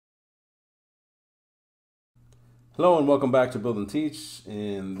Hello and welcome back to Build and Teach.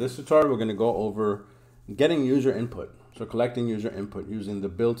 In this tutorial, we're going to go over getting user input. So collecting user input using the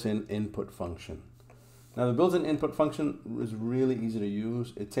built-in input function. Now the built-in input function is really easy to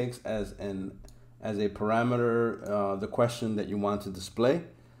use. It takes as a parameter the question that you want to display,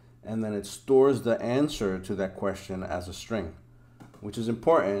 and then it stores the answer to that question as a string, which is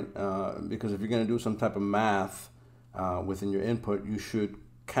important because if you're going to do some type of math within your input, you should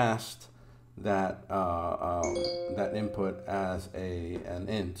cast that that input as an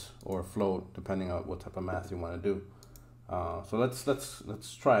int or a float, depending on what type of math you want to do. So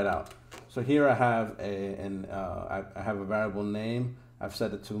let's try it out. So here I have I have a variable name. I've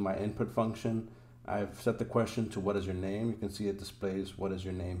set it to my input function. I've set the question to what is your name. You can see it displays what is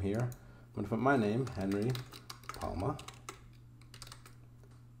your name here. I'm going to put my name, Henry Palma,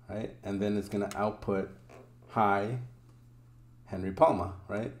 right? And then it's going to output hi Henry Palma,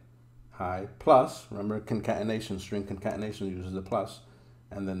 right? Hi plus, remember concatenation, string concatenation uses a plus,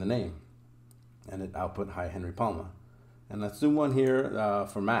 and then the name, and it output hi Henry Palma. And let's do one here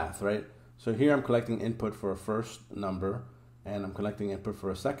for math, right? So here I'm collecting input for a first number, and I'm collecting input for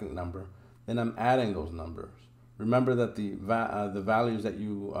a second number. Then I'm adding those numbers. Remember that the values that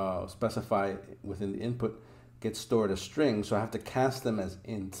you specify within the input get stored as strings, so I have to cast them as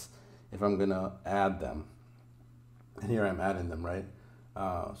ints if I'm gonna add them. And here I'm adding them, right?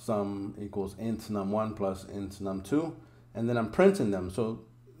 Sum equals int num1 plus int num2, and then I'm printing them. So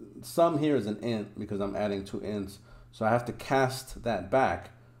sum here is an int because I'm adding two ints, so I have to cast that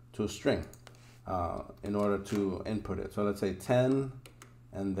back to a string in order to input it. So let's say 10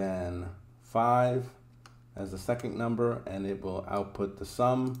 and then 5 as the second number, and it will output the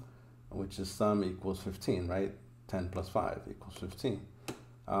sum, which is sum equals 15, right? 10 plus 5 equals 15.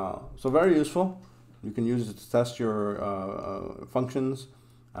 So very useful. You can use it to test your functions,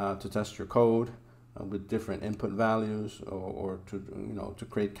 to test your code with different input values, or to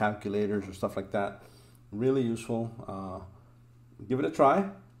create calculators or stuff like that. Really useful. Give it a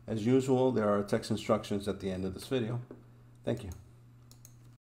try. As usual, there are text instructions at the end of this video. Thank you.